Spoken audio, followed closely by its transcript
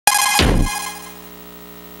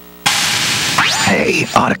Hey,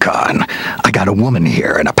 Otacon, I got a woman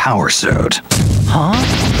here in a power suit. Huh?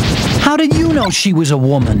 How did you know she was a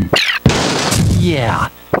woman? Yeah.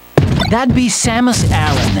 That'd be Samus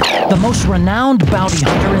Aran, the most renowned bounty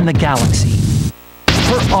hunter in the galaxy.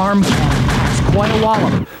 Her arm cannon packs quite a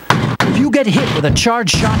wallop. If you get hit with a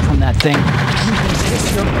charged shot from that thing, you can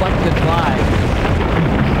kiss your butt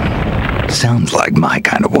goodbye. Sounds like my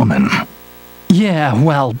kind of woman. Yeah,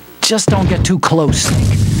 well, just don't get too close,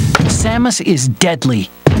 Snake. Samus is deadly.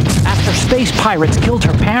 After space pirates killed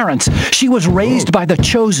her parents, she was raised by the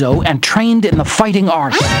Chozo and trained in the fighting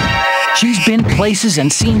arts. She's been places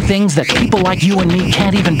and seen things that people like you and me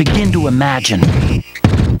can't even begin to imagine.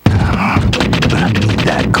 But underneath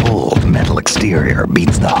that cold metal exterior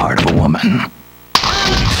beats the heart of a woman.